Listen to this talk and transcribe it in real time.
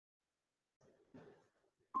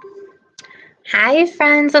Hi,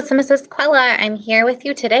 friends. It's Mrs. Quella. I'm here with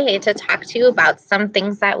you today to talk to you about some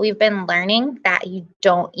things that we've been learning that you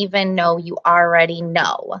don't even know you already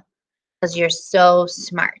know because you're so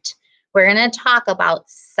smart. We're going to talk about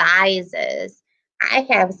sizes. I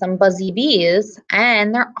have some Buzzy Bees,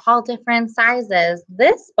 and they're all different sizes.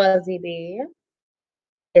 This Buzzy Bee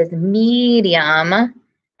is medium,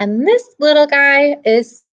 and this little guy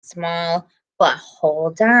is small. But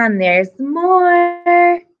hold on, there's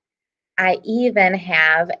more. I even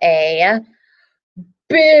have a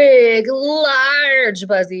big, large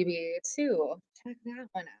Buzzy Bee too. Check that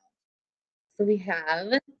one out. So we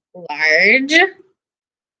have large,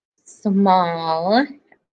 small,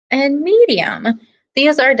 and medium.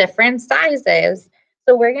 These are different sizes.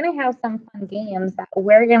 So we're going to have some fun games that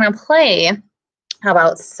we're going to play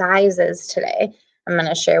about sizes today. I'm going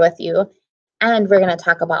to share with you. And we're going to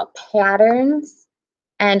talk about patterns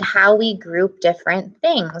and how we group different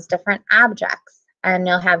things, different objects. And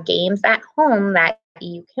you'll have games at home that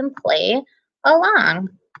you can play along.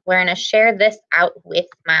 We're going to share this out with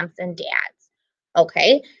moms and dads.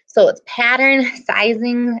 Okay, so it's pattern,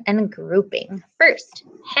 sizing, and grouping. First,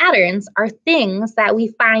 patterns are things that we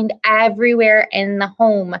find everywhere in the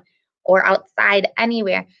home or outside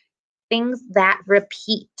anywhere, things that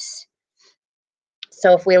repeat.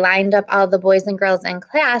 So if we lined up all the boys and girls in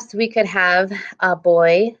class, we could have a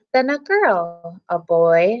boy, then a girl, a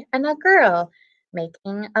boy, and a girl,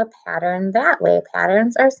 making a pattern that way.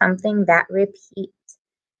 Patterns are something that repeats.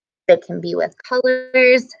 They can be with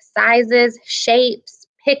colors, sizes, shapes,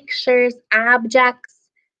 pictures, objects.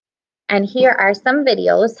 And here are some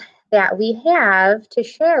videos that we have to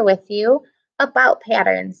share with you about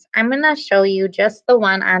patterns. I'm going to show you just the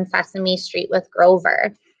one on Sesame Street with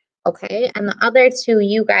Grover. Okay, and the other two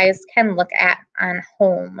you guys can look at on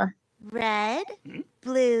home. Red,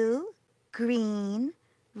 blue, green,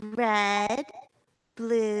 red,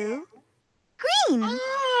 blue, green.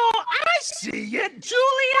 Oh, I see it.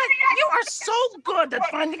 Juliet, you are so good at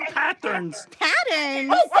finding patterns.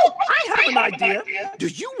 Patterns? Oh, I have an idea. Do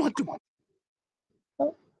you want to...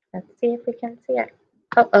 Oh, let's see if we can see it.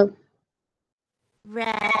 Oh.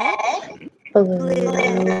 Red,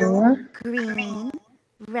 Blue, green,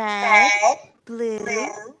 red, blue,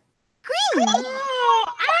 green. Oh,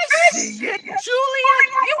 I see it. Juliet,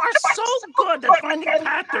 you are so good at finding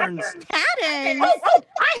patterns. Patterns? Oh,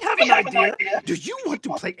 I have an idea. Do you want to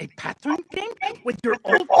play a pattern game with your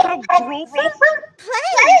old pal Grover? Play.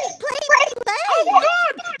 Oh,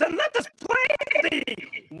 good. Then let us play the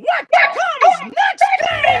What Comes Next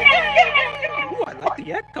game. Ooh, I like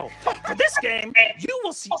the echo. For this game, you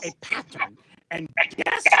will see a pattern and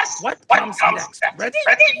guess what comes next. Ready?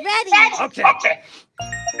 Ready. Okay.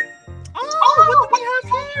 Oh, what do we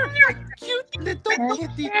have here? A cute little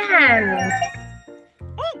kitty cat.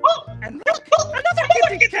 Oh, and look, another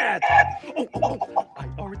kitty cat. Oh, I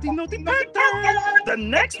already know the pattern. The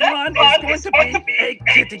next one is going to be a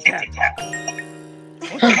kitty cat.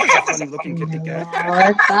 Oh, that is a funny looking kitty cat. oh,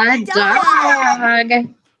 it's a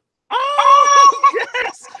dog. Oh,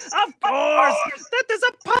 yes, of course. That is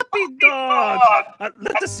a puppy dog.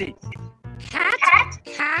 Let us see. Cat,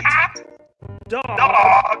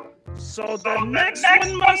 dog. So the next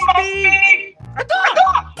one must be a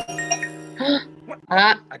dog.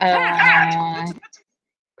 A cat.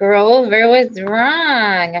 Grover was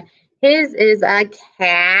wrong. His is a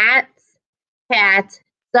cat,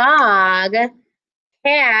 dog,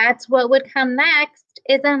 cat. What would come next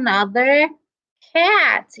is another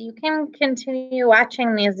cat. You can continue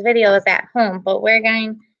watching these videos at home, but we're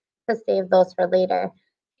going to save those for later.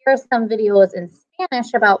 Here are some videos in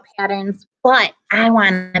Spanish about patterns, but I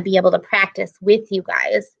want to be able to practice with you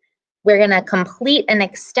guys. We're going to complete and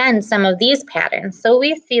extend some of these patterns. So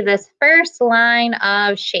we see this first line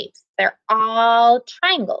of shapes. They're all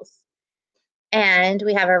triangles. And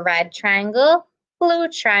we have a red triangle, blue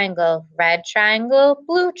triangle, red triangle,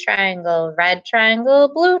 blue triangle, red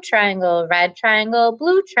triangle, blue triangle, red triangle,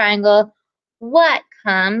 blue triangle. What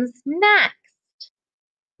comes next?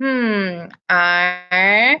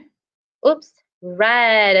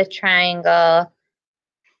 Red triangle.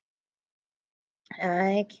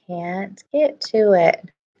 I can't get to it.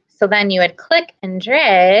 So then you would click and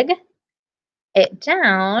drag it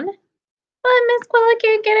down, but Miss Quilla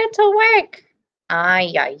can't get it to work.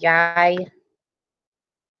 Ay.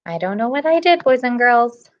 I don't know what I did, boys and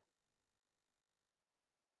girls.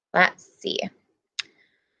 Let's see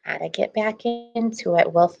how to get back into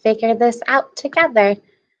it. We'll figure this out together.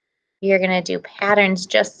 You're going to do patterns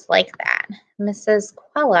just like that. Mrs.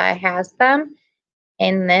 Quella has them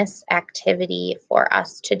in this activity for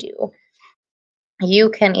us to do.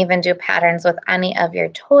 You can even do patterns with any of your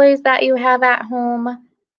toys that you have at home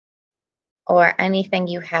or anything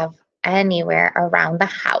you have anywhere around the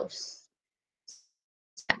house.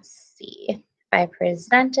 Let's see if I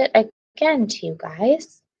present it again to you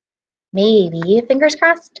guys. Maybe, fingers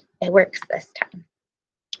crossed, it works this time.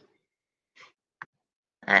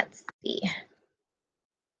 Let's see.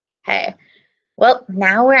 Okay, well,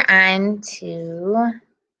 now we're on to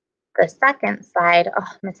the second slide.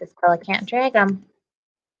 Oh, Mrs. Quill, I can't drag them.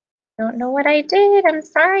 Don't know what I did. I'm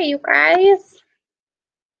sorry, you guys.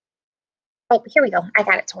 Oh, here we go. I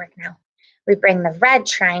got it to work now. We bring the red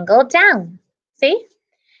triangle down. See?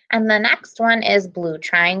 And the next one is blue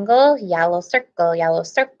triangle, yellow circle,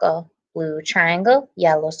 blue triangle,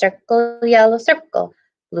 yellow circle,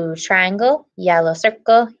 blue triangle, yellow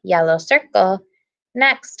circle.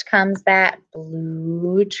 Next comes that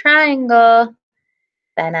blue triangle,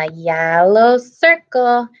 then a yellow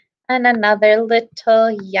circle, and another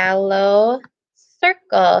little yellow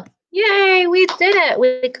circle. Yay, we did it.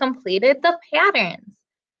 We completed the patterns.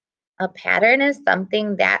 A pattern is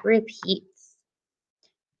something that repeats.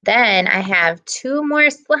 Then I have 2 more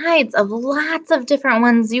slides of lots of different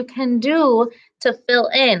ones you can do to fill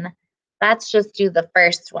in. Let's just do the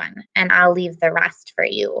first one, and I'll leave the rest for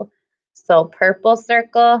you. So purple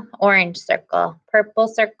circle, orange circle, purple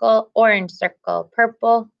circle, orange circle,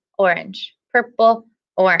 purple, orange, purple,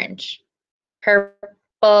 orange,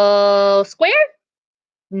 purple square?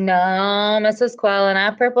 No, Mrs. Quill,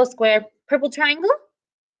 not purple square. Purple triangle?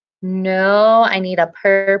 No, I need a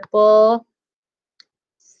purple.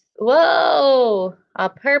 Whoa, a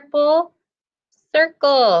purple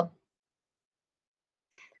circle.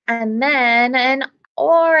 And then an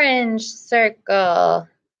orange circle.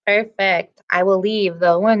 Perfect. I will leave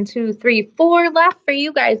the 1, 2, 3, 4 left for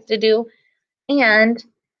you guys to do. And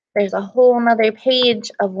there's a whole nother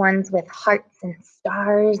page of ones with hearts and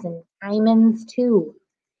stars and diamonds too.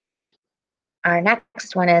 Our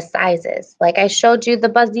next one is sizes. Like I showed you the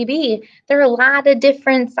Buzzy Bee, there are a lot of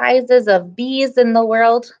different sizes of bees in the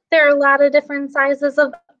world. There are a lot of different sizes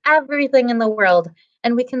of everything in the world.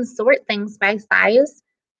 And we can sort things by size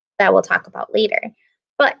that we'll talk about later.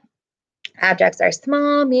 But objects are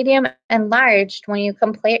small, medium, and large when you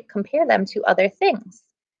compare them to other things.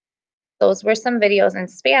 Those were some videos in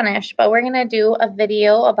Spanish, but we're going to do a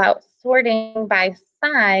video about sorting by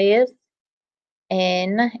size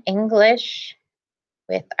in English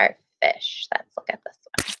with our fish. Let's look at this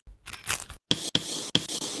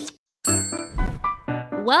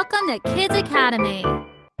one. Welcome to Kids Academy.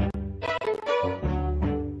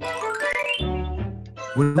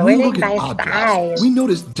 When we Sorting look by at objects, size. we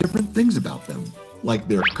notice different things about them, like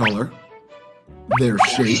their color, their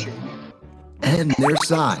shape, and their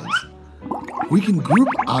size. We can group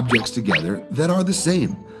objects together that are the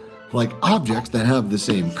same, like objects that have the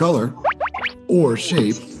same color, or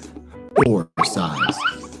shape, or size.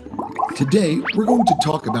 Today, we're going to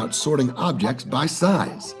talk about sorting objects by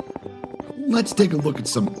size. Let's take a look at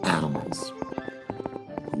some animals.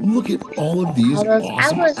 Look at all of these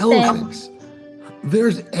awesome elephants.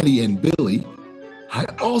 There's Eddie and Billy. I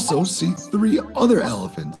also see 3 other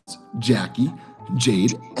elephants, Jackie,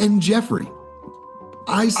 Jade, and Jeffrey.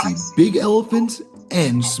 I see big elephants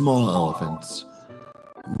and small elephants.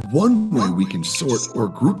 One way we can sort or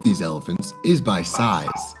group these elephants is by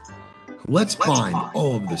size. Let's find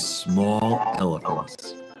all of the small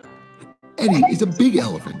elephants. Eddie is a big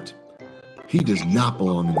elephant. He does not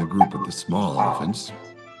belong in the group of the small elephants.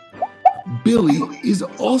 Billy is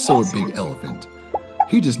also a big elephant.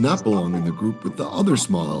 He does not belong in the group with the other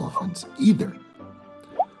small elephants either.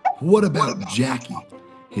 What about Jackie?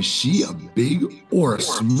 Is she a big or a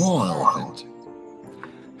small elephant?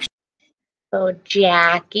 So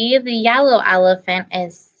Jackie, the yellow elephant,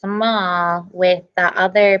 is small, with the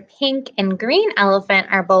other pink and green elephant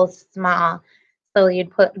are both small. So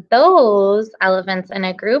you'd put those elephants in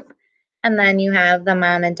a group, and then you have the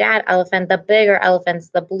mom and dad elephant, the bigger elephants,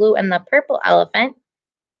 the blue and the purple elephant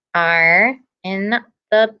are in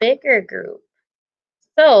the bigger group.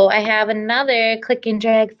 So I have another click and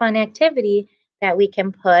drag fun activity that we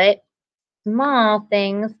can put small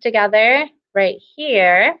things together right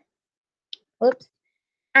here. Whoops.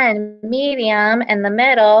 And medium in the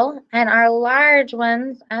middle, and our large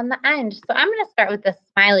ones on the end. So I'm going to start with the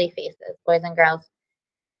smiley faces, boys and girls.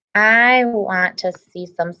 I want to see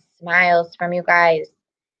some smiles from you guys.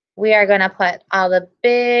 We are going to put all the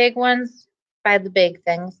big ones by the big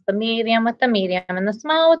things, the medium with the medium, and the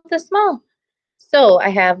small with the small. So I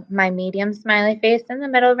have my medium smiley face in the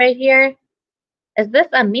middle right here. Is this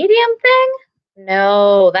a medium thing?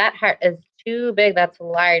 No, that heart is too big. That's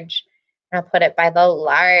large. I'm going to put it by the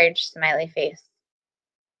large smiley face.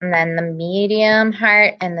 And then the medium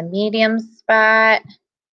heart and the medium spot.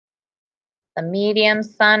 The medium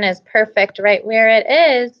sun is perfect right where it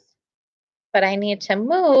is, but I need to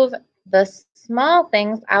move the small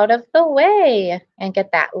things out of the way and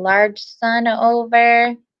get that large sun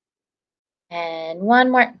over. And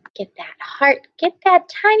one more, get that heart, get that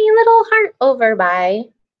tiny little heart over by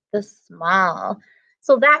the small.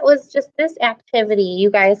 So that was just this activity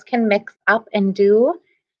you guys can mix up and do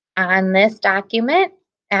on this document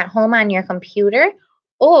at home on your computer,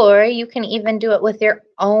 or you can even do it with your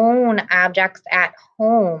own objects at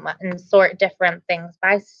home and sort different things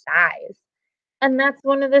by size. And that's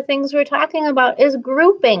one of the things we're talking about is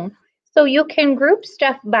grouping. So you can group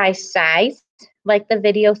stuff by size, like the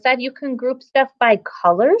video said. You can group stuff by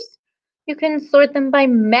colors. You can sort them by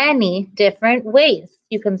many different ways.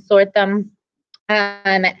 You can sort them.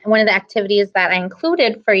 One of the activities that I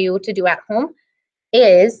included for you to do at home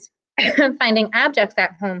is finding objects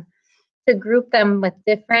at home to group them with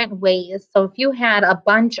different ways. So if you had a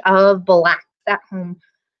bunch of blocks at home,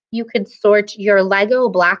 you could sort your Lego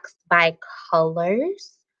blocks by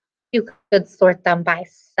colors. You could sort them by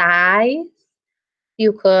size.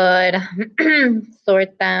 You could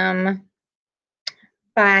sort them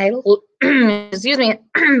by, excuse me,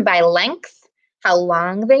 by length, how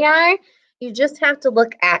long they are. You just have to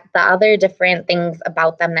look at the other different things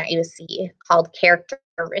about them that you see called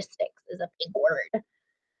characteristics is a big word.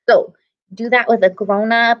 So do that with a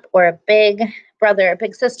grown-up or a big brother or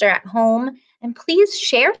big sister at home. And please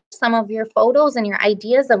share some of your photos and your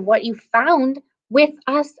ideas of what you found with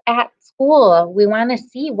us at school. We want to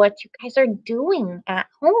see what you guys are doing at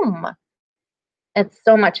home. It's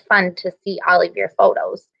so much fun to see all of your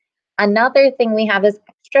photos. Another thing we have is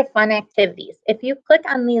extra fun activities. If you click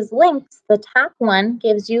on these links, the top one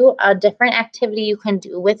gives you a different activity you can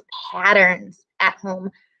do with patterns at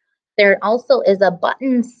home. There also is a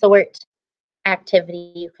button sort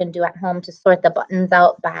activity you can do at home to sort the buttons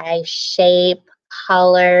out by shape,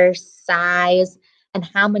 color, size, and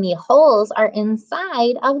how many holes are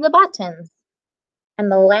inside of the buttons.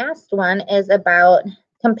 And the last one is about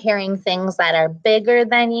comparing things that are bigger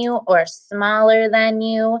than you or smaller than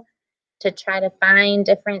you to try to find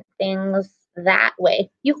different things that way.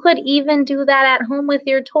 You could even do that at home with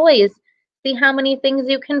your toys. See how many things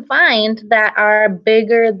you can find that are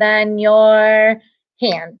bigger than your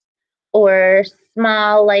hand or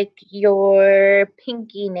small like your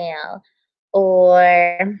pinky nail,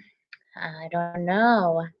 or I don't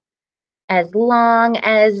know, as long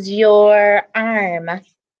as your arm.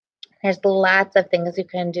 There's lots of things you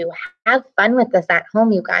can do. Have fun with this at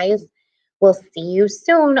home, you guys. We'll see you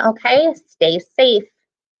soon, okay? Stay safe.